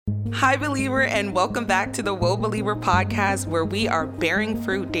Hi, believer, and welcome back to the Whoa Believer podcast, where we are bearing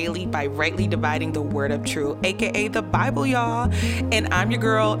fruit daily by rightly dividing the word of truth, aka the Bible, y'all. And I'm your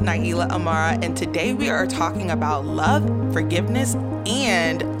girl, Naila Amara, and today we are talking about love, forgiveness,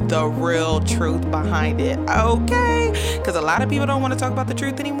 and the real truth behind it, okay? Because a lot of people don't want to talk about the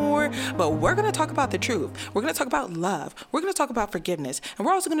truth anymore, but we're going to talk about the truth. We're going to talk about love. We're going to talk about forgiveness, and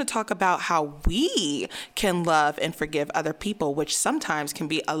we're also going to talk about how we can love and forgive other people, which sometimes can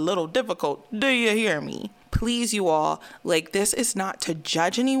be a little difficult. Do you hear me? Please, you all, this is not to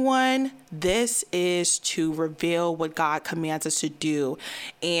judge anyone. This is to reveal what God commands us to do.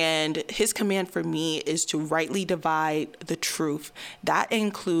 And his command for me is to rightly divide the truth. That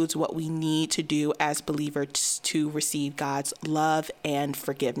includes what we need to do as believers to receive God's love and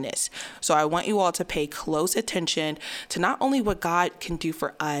forgiveness. So I want you all to pay close attention to not only what God can do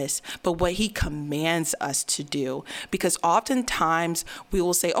for us, but what he commands us to do. Because oftentimes we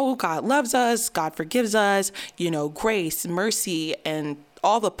will say, oh, God loves us, God forgives us, grace, mercy, and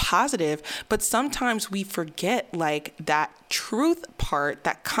all the positive, but sometimes we forget that truth part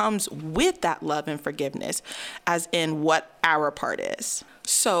that comes with that love and forgiveness, as in what our part is.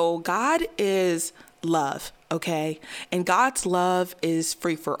 So God is love, okay? And God's love is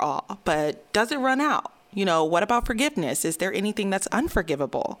free for all, but does it run out? What about forgiveness? Is there anything that's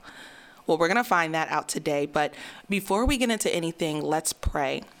unforgivable? Well, we're going to find that out today, but before we get into anything, let's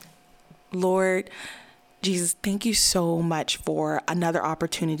pray. Lord Jesus, thank you so much for another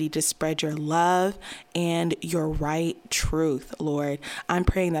opportunity to spread your love and your right truth, Lord. I'm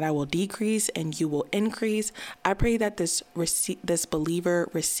praying that I will decrease and you will increase. I pray that this believer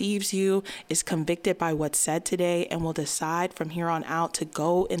receives you, is convicted by what's said today, and will decide from here on out to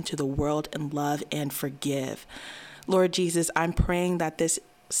go into the world and love and forgive. Lord Jesus, I'm praying that this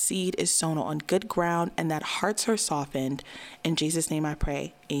seed is sown on good ground and that hearts are softened. In Jesus' name I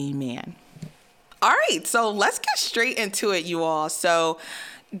pray, amen. All right, so let's get straight into it, you all. So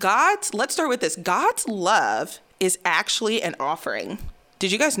let's start with this. God's love is actually an offering.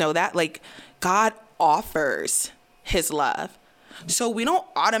 Did you guys know that? God offers his love. So we don't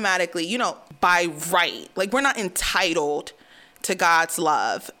automatically, by right, we're not entitled to God's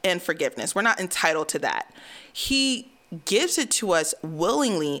love and forgiveness. We're not entitled to that. He gives it to us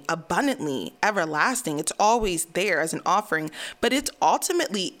willingly, abundantly, everlasting. It's always there as an offering, but it's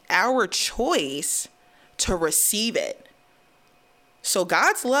ultimately our choice to receive it. So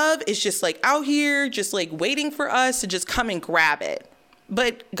God's love is just out here, just waiting for us to just come and grab it.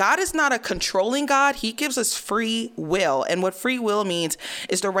 But God is not a controlling God. He gives us free will. And what free will means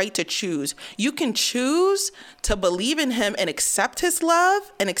is the right to choose. You can choose to believe in him and accept his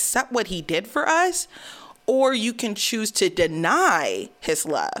love and accept what he did for us, or you can choose to deny his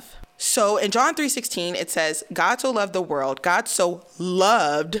love. So in John 3:16, it says, God so loved the world. God so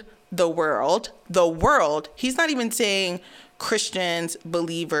loved the world. The world. He's not even saying Christians,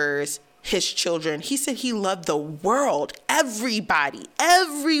 believers, his children. He said he loved the world, everybody,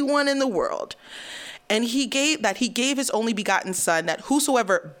 everyone in the world. And he gave his only begotten son, that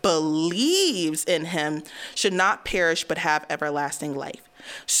whosoever believes in him should not perish but have everlasting life.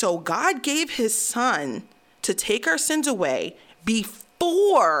 So God gave his son to take our sins away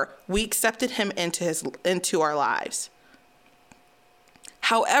before we accepted him into our lives.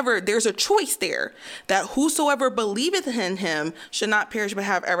 However, there's a choice there, that whosoever believeth in him should not perish but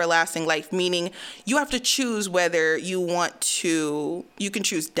have everlasting life, meaning you have to choose whether you can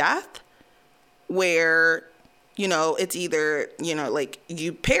choose death, where, it's either,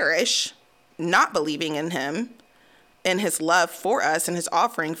 you perish not believing in him and his love for us and his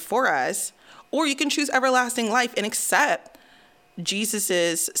offering for us, or you can choose everlasting life and accept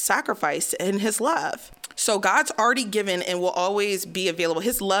Jesus's sacrifice and his love. So God's already given and will always be available.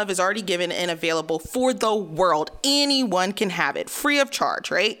 His love is already given and available for the world. Anyone can have it free of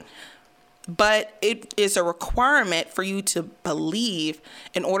charge, right? But it is a requirement for you to believe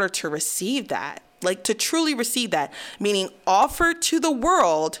in order to receive that, to truly receive that, meaning offered to the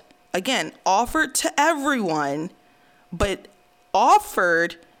world, again, offered to everyone, but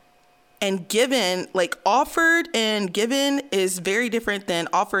offered and given, offered and given is very different than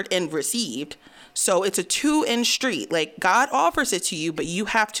offered and received. So it's a two-end street. God offers it to you, but you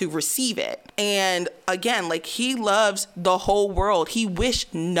have to receive it. And again, he loves the whole world. He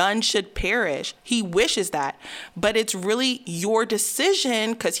wished none should perish. He wishes that. But it's really your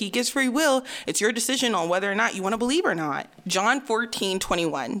decision, because he gives free will. It's your decision on whether or not you want to believe or not. John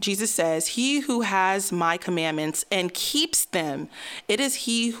 14:21, Jesus says, he who has my commandments and keeps them, it is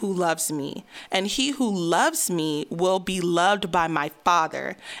he who loves me. And he who loves me will be loved by my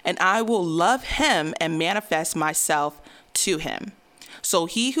Father, and I will love him and manifest myself to him. So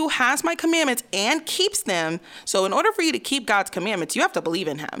he who has my commandments and keeps them. So in order for you to keep God's commandments, you have to believe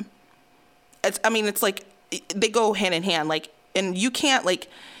in him. It's like they go hand in hand. Like, and you can't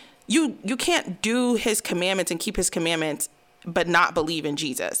you can't do his commandments and keep his commandments, but not believe in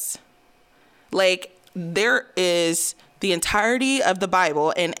Jesus. Like, there is the entirety of the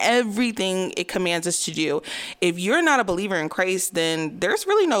Bible and everything it commands us to do. If you're not a believer in Christ, then there's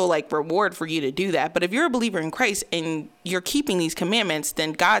really no reward for you to do that. But if you're a believer in Christ and you're keeping these commandments,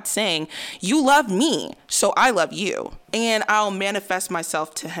 then God's saying, you love me, so I love you, and I'll manifest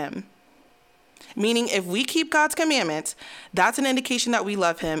myself to him. Meaning, if we keep God's commandments, that's an indication that we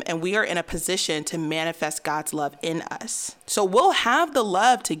love him, and we are in a position to manifest God's love in us. So we'll have the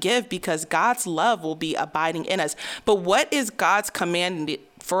love to give because God's love will be abiding in us. But what is God's command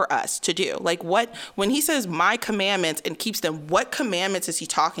for us to do? When he says my commandments and keeps them, what commandments is he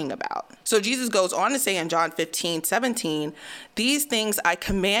talking about? So Jesus goes on to say in John 15:17, these things I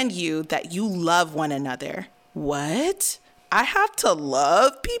command you, that you love one another. What? I have to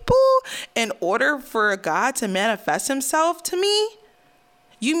love people in order for God to manifest himself to me?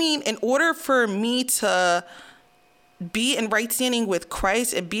 You mean in order for me to be in right standing with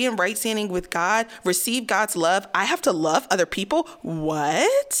Christ and be in right standing with God, receive God's love, I have to love other people?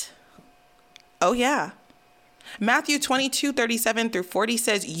 What? Oh, yeah. Matthew 22:37-40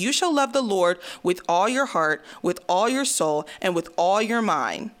 says, you shall love the Lord with all your heart, with all your soul, and with all your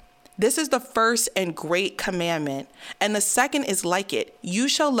mind. This is the first and great commandment. And the second is like it. You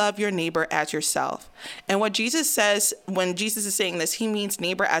shall love your neighbor as yourself. And what Jesus says, when Jesus is saying this, he means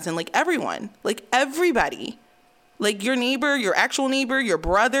neighbor as in everyone, everybody. Your neighbor, your actual neighbor, your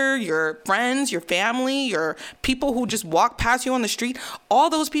brother, your friends, your family, your people who just walk past you on the street. All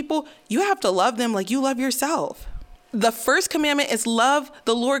those people, you have to love them like you love yourself. The first commandment is love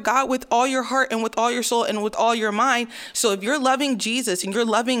the Lord God with all your heart and with all your soul and with all your mind. So if you're loving Jesus and you're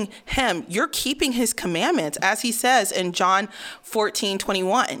loving him, you're keeping his commandments, as he says in John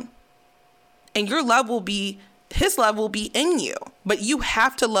 14:21. And his love will be in you. But you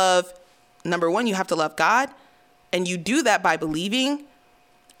have to love, number one, you have to love God. And you do that by believing.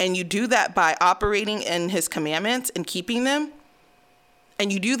 And you do that by operating in his commandments and keeping them.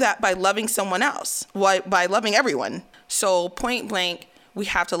 And you do that by loving someone else, by loving everyone. So point blank, we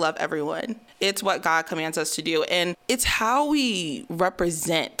have to love everyone. It's what God commands us to do. And it's how we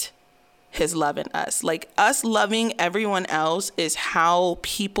represent his love in us. Us loving everyone else is how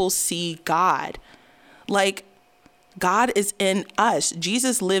people see God. God is in us.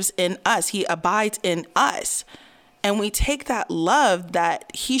 Jesus lives in us. He abides in us. And we take that love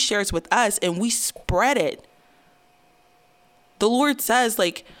that he shares with us and we spread it. The Lord says,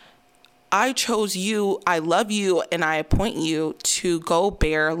 I chose you, I love you, and I appoint you to go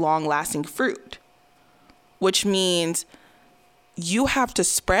bear long-lasting fruit, which means you have to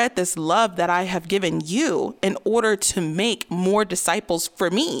spread this love that I have given you in order to make more disciples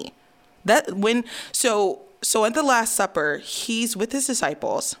for me. So at the Last Supper, he's with his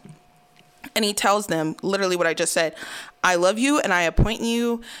disciples, and he tells them literally what I just said. I love you, and I appoint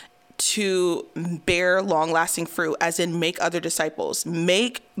you to bear long-lasting fruit, as in make other disciples.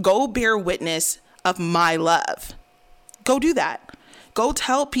 Go bear witness of my love. Go do that. Go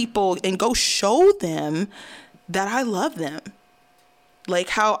tell people and go show them that I love them. Like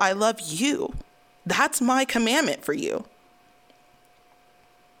how I love you. That's my commandment for you.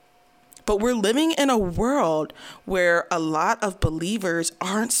 But we're living in a world where a lot of believers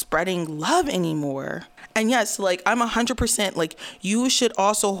aren't spreading love anymore. And yes, I'm 100% you should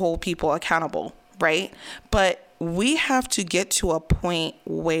also hold people accountable, right? But we have to get to a point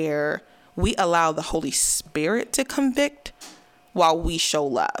where we allow the Holy Spirit to convict while we show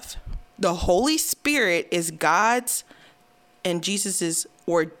love. The Holy Spirit is God's and Jesus's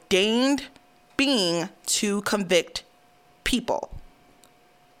ordained being to convict people.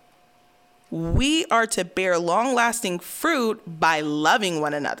 We are to bear long-lasting fruit by loving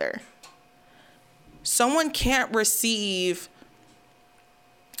one another. Someone can't receive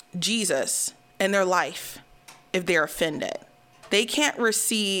Jesus in their life if they're offended. They can't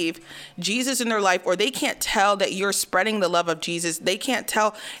receive Jesus in their life, or they can't tell that you're spreading the love of Jesus. They can't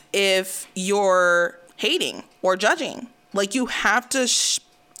tell if you're hating or judging. You have to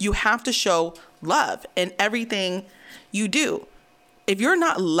show love in everything you do. If you're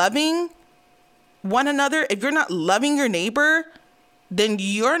not loving one another, if you're not loving your neighbor, then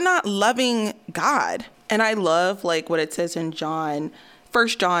you're not loving God. And I love what it says in 1 John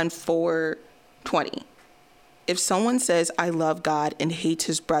 4:20. If someone says, I love God and hates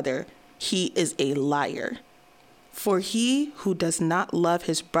his brother, he is a liar. For he who does not love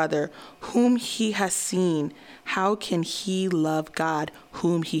his brother whom he has seen, how can he love God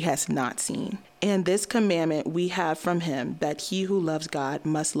whom he has not seen? And this commandment we have from him, that he who loves God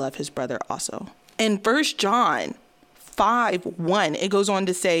must love his brother also. In 1 John 5:1, it goes on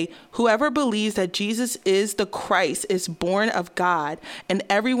to say, whoever believes that Jesus is the Christ is born of God, and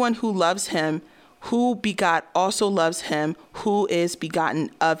everyone who loves him who begot also loves him who is begotten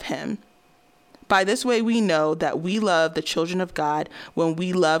of him. By this way we know that we love the children of God, when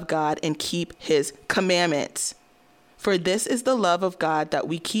we love God and keep his commandments. For this is the love of God, that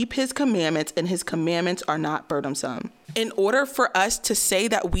we keep his commandments, and his commandments are not burdensome. In order for us to say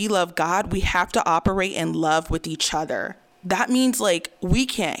that we love God, we have to operate in love with each other. That means like we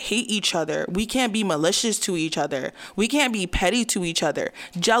can't hate each other. We can't be malicious to each other. We can't be petty to each other,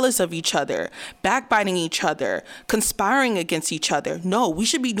 jealous of each other, backbiting each other, conspiring against each other. No, we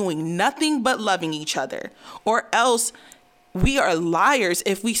should be doing nothing but loving each other, or else we are liars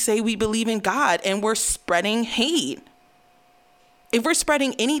if we say we believe in God and we're spreading hate. If we're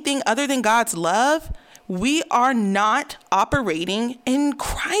spreading anything other than God's love, we are not operating in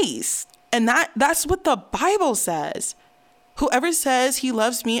Christ. And that's what the Bible says. Whoever says he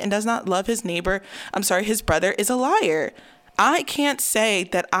loves me and does not love his brother is a liar. I can't say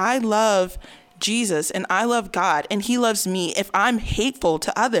that I love Jesus and I love God and he loves me if I'm hateful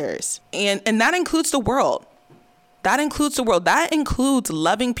to others. And that includes the world. That includes the world. That includes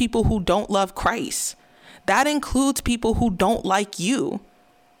loving people who don't love Christ. That includes people who don't like you.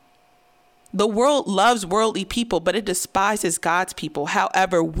 The world loves worldly people, but it despises God's people.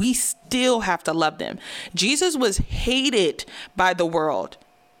 However, we still have to love them. Jesus was hated by the world,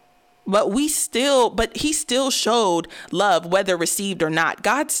 but he still showed love, whether received or not.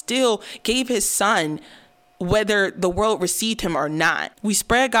 God still gave his son, whether the world received him or not. We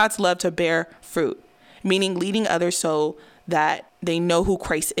spread God's love to bear fruit, meaning leading others so that they know who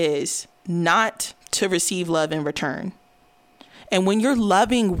Christ is, not to receive love in return. And when you're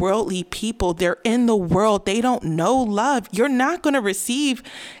loving worldly people, they're in the world. They don't know love. You're not going to receive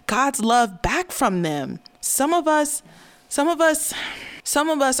God's love back from them. Some of us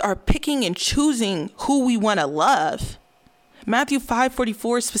are picking and choosing who we want to love. Matthew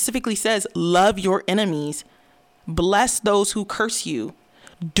 5:44 specifically says, love your enemies. Bless those who curse you.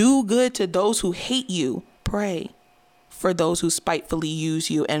 Do good to those who hate you. Pray for those who spitefully use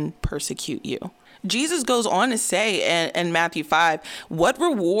you and persecute you. Jesus goes on to say in Matthew 5, what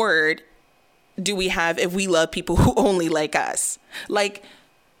reward do we have if we love people who only like us? Like,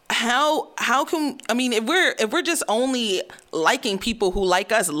 how can, if we're just only liking people who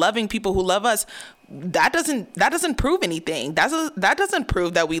like us, loving people who love us, that doesn't prove anything. That doesn't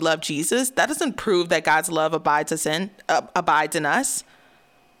prove that we love Jesus. That doesn't prove that God's love abides in us.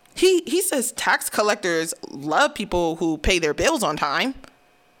 He says tax collectors love people who pay their bills on time.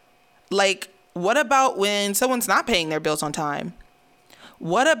 Like, what about when someone's not paying their bills on time?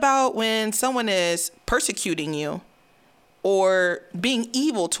 What about when someone is persecuting you or being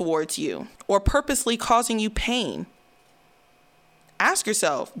evil towards you or purposely causing you pain? Ask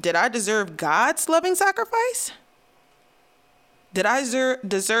yourself, did I deserve God's loving sacrifice? Did I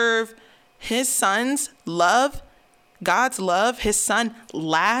deserve his son's love, God's love, his son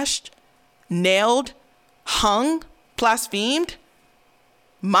lashed, nailed, hung, blasphemed,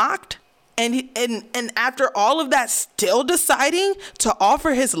 mocked? And after all of that, still deciding to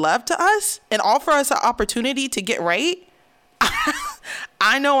offer his love to us and offer us an opportunity to get right?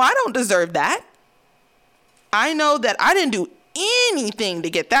 I know I don't deserve that. I know that I didn't do anything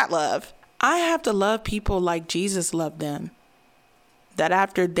to get that love. I have to love people like Jesus loved them. That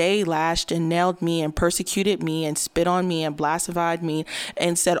after they lashed and nailed me and persecuted me and spit on me and blasphemed me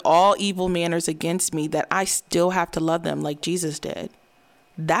and said all evil manners against me, that I still have to love them like Jesus did.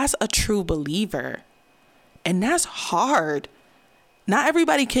 That's a true believer. And that's hard. Not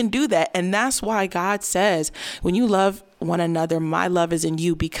everybody can do that. And that's why God says, when you love one another, my love is in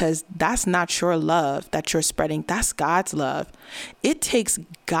you, because that's not your love that you're spreading. That's God's love. It takes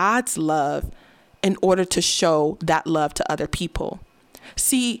God's love in order to show that love to other people.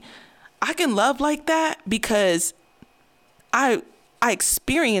 See, I can love like that because I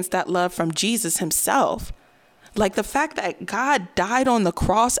experienced that love from Jesus himself. Like the fact that God died on the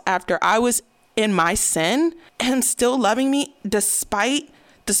cross after I was in my sin and still loving me despite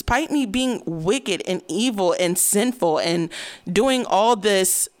me being wicked and evil and sinful and doing all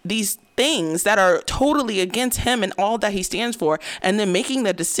these things that are totally against him and all that he stands for, and then making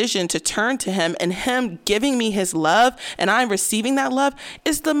the decision to turn to him and him giving me his love and I'm receiving that love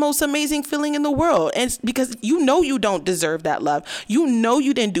is the most amazing feeling in the world. And it's because you don't deserve that love. You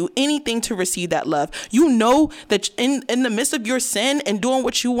didn't do anything to receive that love. You know that in the midst of your sin and doing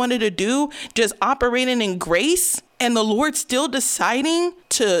what you wanted to do, just operating in grace, and the Lord still deciding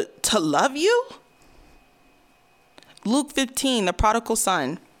to love you. Luke 15, the prodigal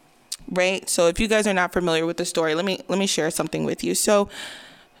son, right? So if you guys are not familiar with the story, let me share something with you. So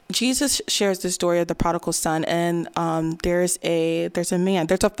Jesus shares the story of the prodigal son, and there's a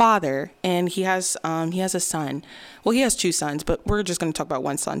father, and he has a son. Well, he has two sons, but we're just going to talk about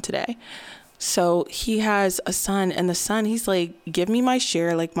one son today. So he has a son, and the son, he's like, give me my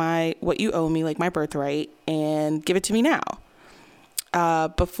share, like what you owe me, like my birthright, and give it to me now.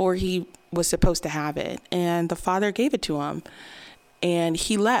 Before he was supposed to have it. And the father gave it to him, and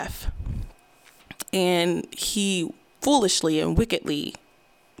he left, and he foolishly and wickedly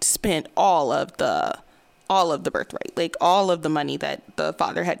spent all of the birthright, like all of the money that the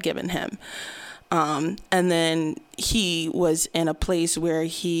father had given him. And then he was in a place where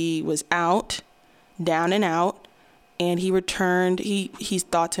he was down and out, and he returned. He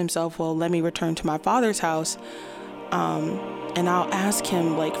thought to himself, well, let me return to my father's house. And I'll ask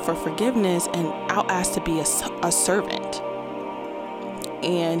him like for forgiveness, and I'll ask to be a servant.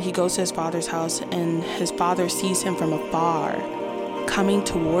 And he goes to his father's house, and his father sees him from afar coming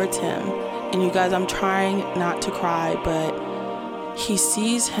towards him. And you guys, I'm trying not to cry, but he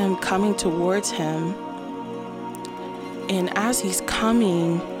sees him coming towards him. And as he's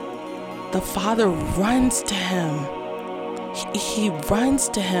coming, the father runs to him. He runs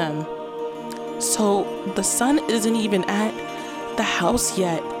to him. So the son isn't even at the house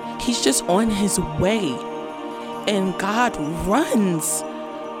yet. He's just on his way. And God runs.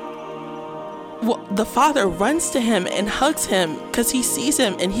 Well, the father runs to him and hugs him because he sees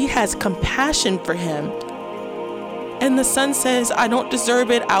him and he has compassion for him. And the son says, I don't deserve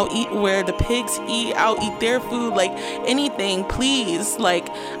it. I'll eat where the pigs eat. I'll eat their food, like anything, please. Like,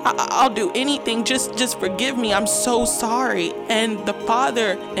 I'll do anything. Just forgive me. I'm so sorry. And the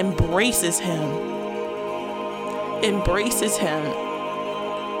father embraces him.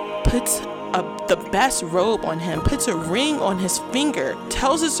 Puts the best robe on him, puts a ring on his finger,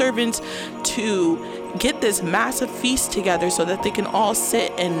 tells the servants to get this massive feast together so that they can all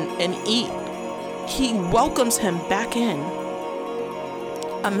sit and eat. He welcomes him back in.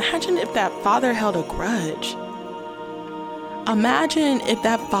 Imagine if that father held a grudge. Imagine if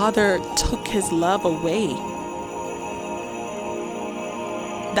that father took his love away.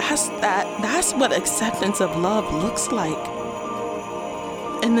 That's what acceptance of love looks like.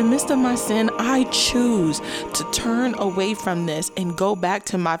 In the midst of my sin, I choose to turn away from this and go back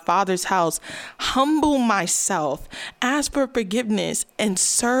to my father's house, humble myself, ask for forgiveness, and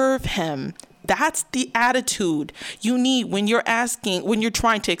serve him. That's the attitude you need when you're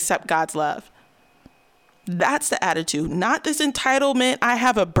trying to accept God's love. That's the attitude, not this entitlement. I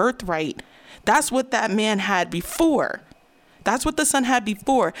have a birthright. That's what that man had before. That's what the son had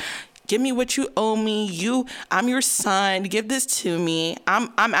before. Give me what you owe me. I'm your son. Give this to me.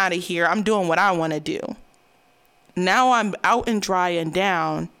 I'm out of here. I'm doing what I want to do. Now I'm out and dry and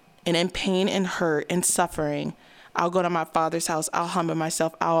down and in pain and hurt and suffering. I'll go to my father's house. I'll humble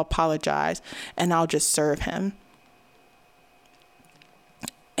myself. I'll apologize, and I'll just serve him.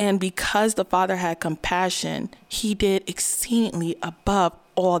 And because the father had compassion, he did exceedingly above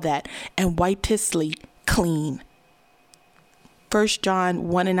all that and wiped his slate clean. 1 John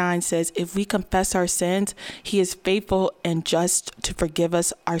 1:9 says, if we confess our sins, he is faithful and just to forgive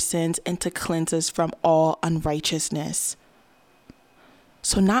us our sins and to cleanse us from all unrighteousness.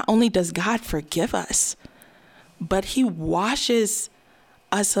 So not only does God forgive us, but he washes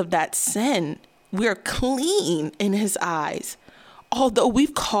us of that sin. We're clean in his eyes. Although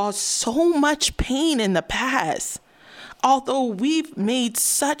we've caused so much pain in the past, although we've made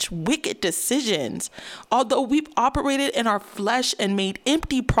such wicked decisions, although we've operated in our flesh and made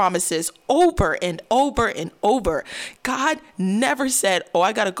empty promises over and over and over, God never said, oh,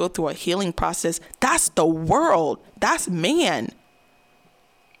 I got to go through a healing process. That's the world. That's man.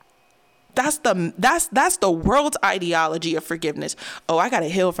 That's the world's ideology of forgiveness. Oh, I got to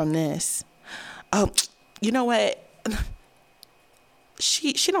heal from this. Oh, you know what?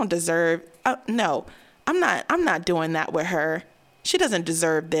 She don't deserve. No, I'm not doing that with her. She doesn't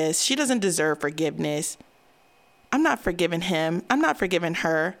deserve this. She doesn't deserve forgiveness. I'm not forgiving him. I'm not forgiving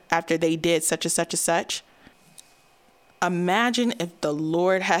her after they did such and such and such. Imagine if the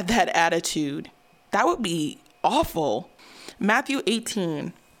Lord had that attitude. That would be awful. Matthew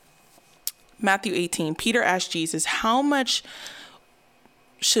 18. Matthew 18, Peter asked Jesus, how much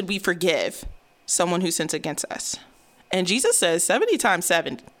should we forgive someone who sins against us? And Jesus says 70 times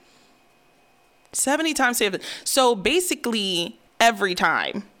 7. 70 times 7. So basically every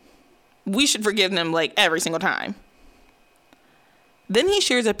time we should forgive them, like every single time. Then he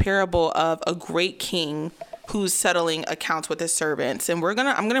shares a parable of a great king who's settling accounts with his servants. And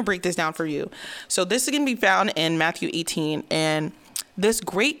I'm going to break this down for you. So this is going to be found in Matthew 18. And this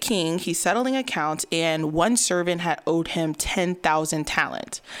great king, he's settling accounts, and one servant had owed him 10,000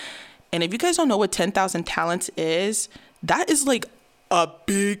 talents. And if you guys don't know what 10,000 talents is, that is like a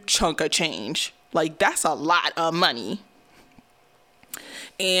big chunk of change. Like, that's a lot of money.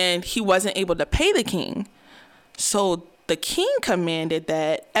 And he wasn't able to pay the king. So the king commanded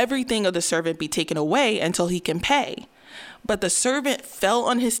that everything of the servant be taken away until he can pay. But the servant fell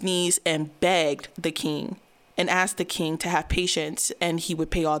on his knees and begged the king and asked the king to have patience, and he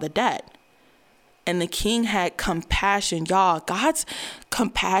would pay all the debt. And the king had compassion. Y'all, God's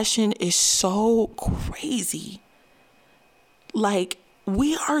compassion is so crazy. Like,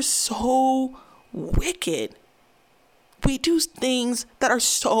 we are so wicked. We do things that are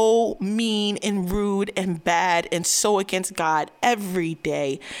so mean and rude and bad and so against God every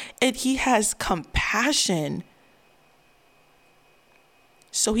day. And he has compassion.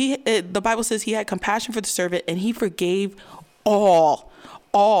 So the Bible says he had compassion for the servant, and he forgave all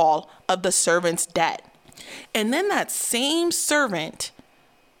of the servant's debt. And then that same servant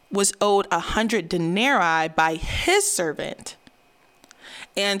was owed 100 denarii by his servant.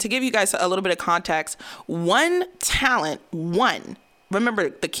 And to give you guys a little bit of context, remember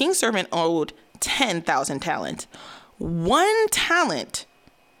the king's servant owed 10,000 talents. 1 talent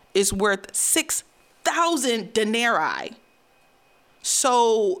is worth 6,000 denarii.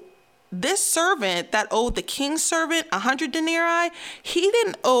 So this servant that owed the king's servant 100 denarii, he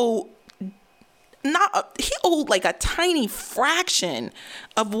owed like a tiny fraction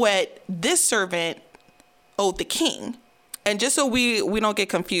of what this servant owed the king. And just so we don't get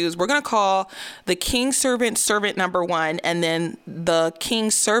confused, we're going to call the king's servant number 1, and then the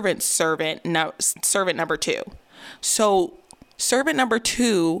king's servant number 2. So servant number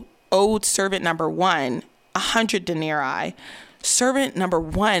 2 owed servant number 1 100 denarii. Servant number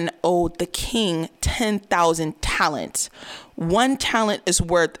 1 owed the king 10,000 talents. 1 talent is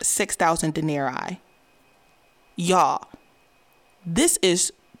worth 6,000 denarii. Y'all, this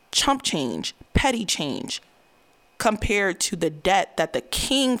is chump change, petty change, compared to the debt that the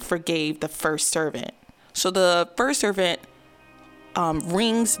king forgave the first servant. So the first servant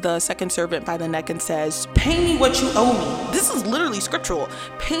rings the second servant by the neck and says, "Pay me what you owe me." This is literally scriptural.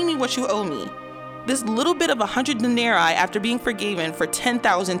 Pay me what you owe me. This little bit of 100 denarii after being forgiven for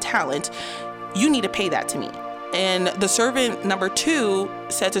 10,000 talents, you need to pay that to me. And the servant number 2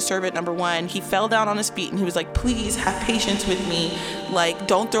 said to servant number 1, he fell down on his feet and he was like, "Please have patience with me. Like,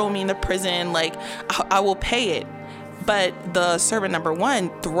 don't throw me into prison. Like, I will pay it." But the servant number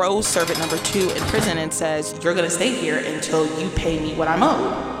 1 throws servant number 2 in prison and says, "You're going to stay here until you pay me what I'm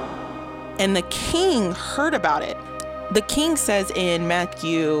owed." And the king heard about it. The king says in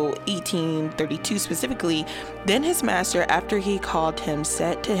Matthew 18:32 specifically, "Then his master, after he called him,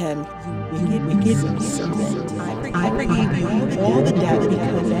 said to him, 'You wicked servant, I forgave you all the debt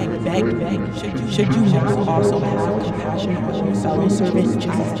because you begged. Should you not also have compassion on your fellow servant,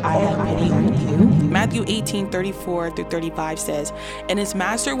 just I have pity on you?'" Matthew 18:34-35 says, "And his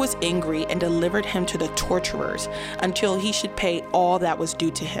master was angry and delivered him to the torturers until he should pay all that was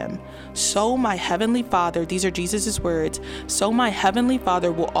due to him. So my heavenly Father," these are Jesus's words, "so my heavenly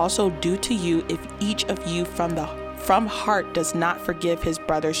Father will also do to you if each of you from heart does not forgive his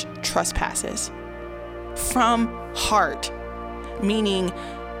brother's trespasses." From heart, meaning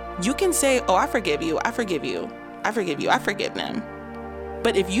you can say, "Oh, I forgive you, I forgive you, I forgive you, I forgive them."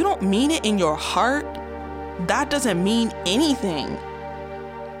 But if you don't mean it in your heart, that doesn't mean anything.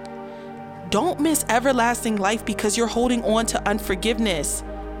 Don't miss everlasting life because you're holding on to unforgiveness.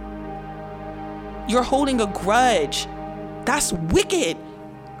 You're holding a grudge. That's wicked.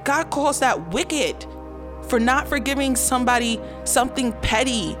 God calls that wicked for not forgiving somebody something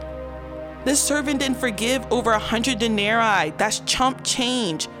petty. This servant didn't forgive over 100 denarii. That's chump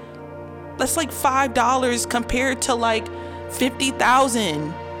change. That's like $5 compared to like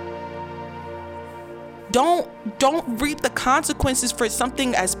 50,000. Don't reap the consequences for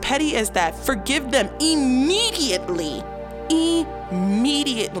something as petty as that. Forgive them immediately.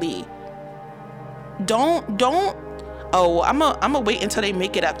 Immediately. Don't, "Oh, I'm gonna wait until they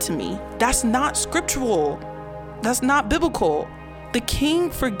make it up to me." That's not scriptural. That's not biblical. The king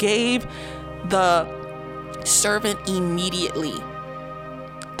forgave the servant immediately.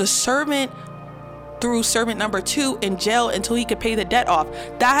 The servant threw servant number 2 in jail until he could pay the debt off.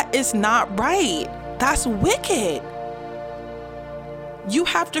 That is not right. That's wicked. You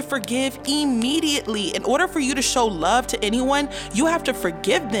have to forgive immediately. In order for you to show love to anyone, you have to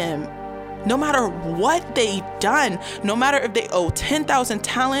forgive them. No matter what they've done, no matter if they owe 10,000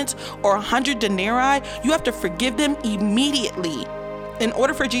 talents or 100 denarii, you have to forgive them immediately. In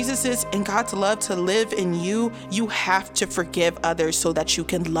order for Jesus' and God's love to live in you, you have to forgive others so that you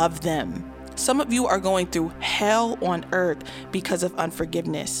can love them. Some of you are going through hell on earth because of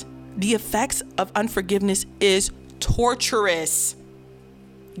unforgiveness. The effects of unforgiveness is torturous.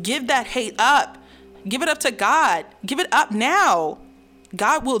 Give that hate up. Give it up to God. Give it up now.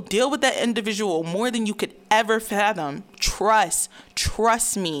 God will deal with that individual more than you could ever fathom. Trust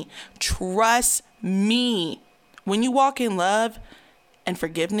me. Trust me. When you walk in love and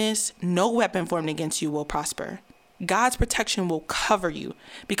forgiveness, no weapon formed against you will prosper. God's protection will cover you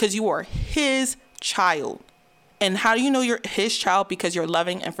because you are his child. And how do you know you're his child? Because you're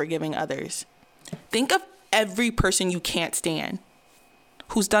loving and forgiving others. Think of every person you can't stand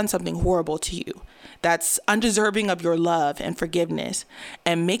who's done something horrible to you, that's undeserving of your love and forgiveness,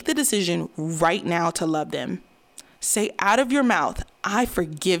 and make the decision right now to love them. Say out of your mouth, I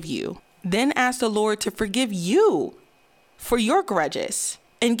forgive you. Then ask the Lord to forgive you for your grudges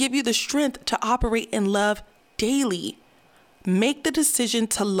and give you the strength to operate in love daily. Make the decision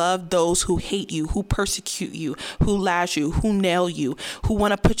to love those who hate you, who persecute you, who lash you, who nail you, who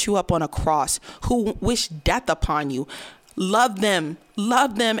want to put you up on a cross, who wish death upon you. Love them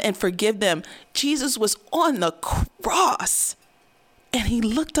and forgive them. Jesus was on the cross and he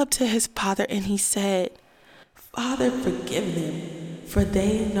looked up to his Father and he said, Father, forgive them, for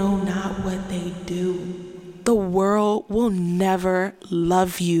they know not what they do. The world will never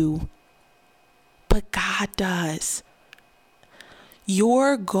love you, but God does.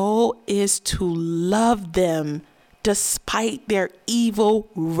 Your goal is to love them despite their evil,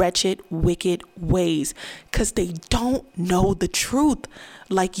 wretched, wicked ways, because they don't know the truth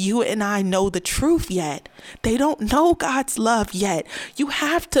like you and I know the truth yet. They don't know God's love yet. You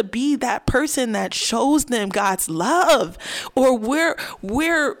have to be that person that shows them God's love, or we're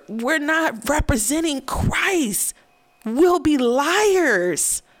not representing Christ. We'll be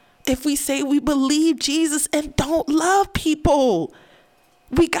liars if we say we believe Jesus and don't love people.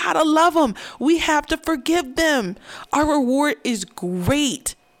 We gotta love them. We have to forgive them. Our reward is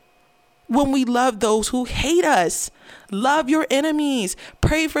great when we love those who hate us. Love your enemies.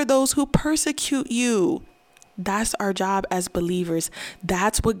 Pray for those who persecute you. That's our job as believers.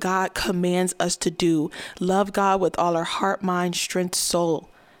 That's what God commands us to do. Love God with all our heart, mind, strength, soul,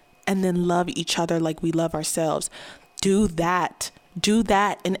 and then love each other like we love ourselves. Do that. Do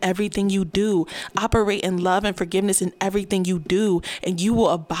that in everything you do. Operate in love and forgiveness in everything you do, and you will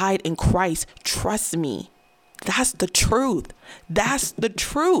abide in Christ. Trust me. That's the truth. That's the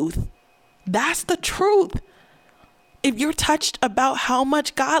truth. That's the truth. If you're touched about how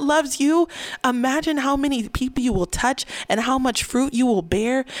much God loves you, imagine how many people you will touch and how much fruit you will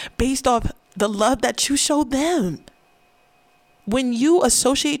bear based off the love that you show them. When you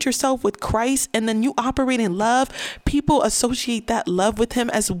associate yourself with Christ and then you operate in love, people associate that love with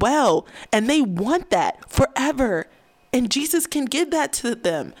him as well. And they want that forever. And Jesus can give that to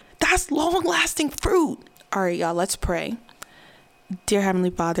them. That's long-lasting fruit. All right, y'all, let's pray. Dear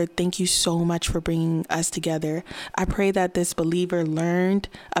Heavenly Father, thank you so much for bringing us together. I pray that this believer learned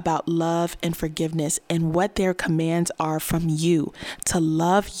about love and forgiveness and what their commands are from you, to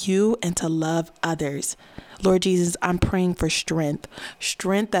love you and to love others. Lord Jesus, I'm praying for strength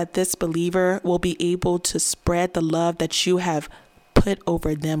that this believer will be able to spread the love that you have put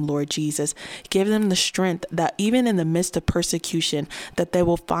over them, Lord Jesus. Give them the strength that even in the midst of persecution, that they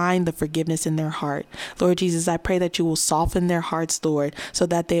will find the forgiveness in their heart. Lord Jesus, I pray that you will soften their hearts, Lord, so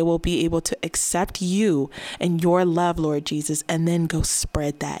that they will be able to accept you and your love, Lord Jesus, and then go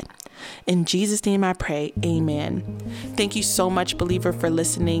spread that. In Jesus' name I pray, amen. Thank you so much, believer, for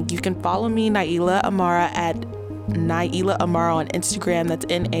listening. You can follow me, Naila Amara, at Naila Amara on Instagram. That's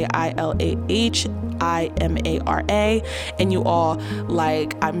NAILAHIMARA. And you all, I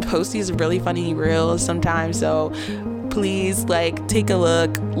post these really funny reels sometimes, so please take a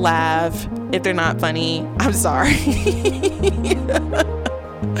look, laugh. If they're not funny, I'm sorry.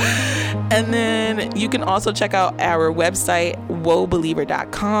 And then you can also check out our website,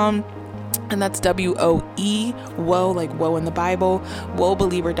 woebeliever.com. And that's WOE, woe, like woe in the Bible,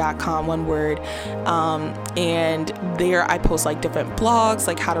 woebeliever.com, one word. And there I post different blogs,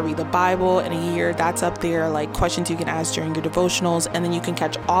 like how to read the Bible in a year. That's up there, questions you can ask during your devotionals. And then you can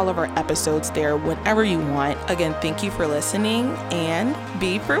catch all of our episodes there whenever you want. Again, thank you for listening and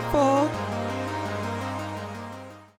be fruitful.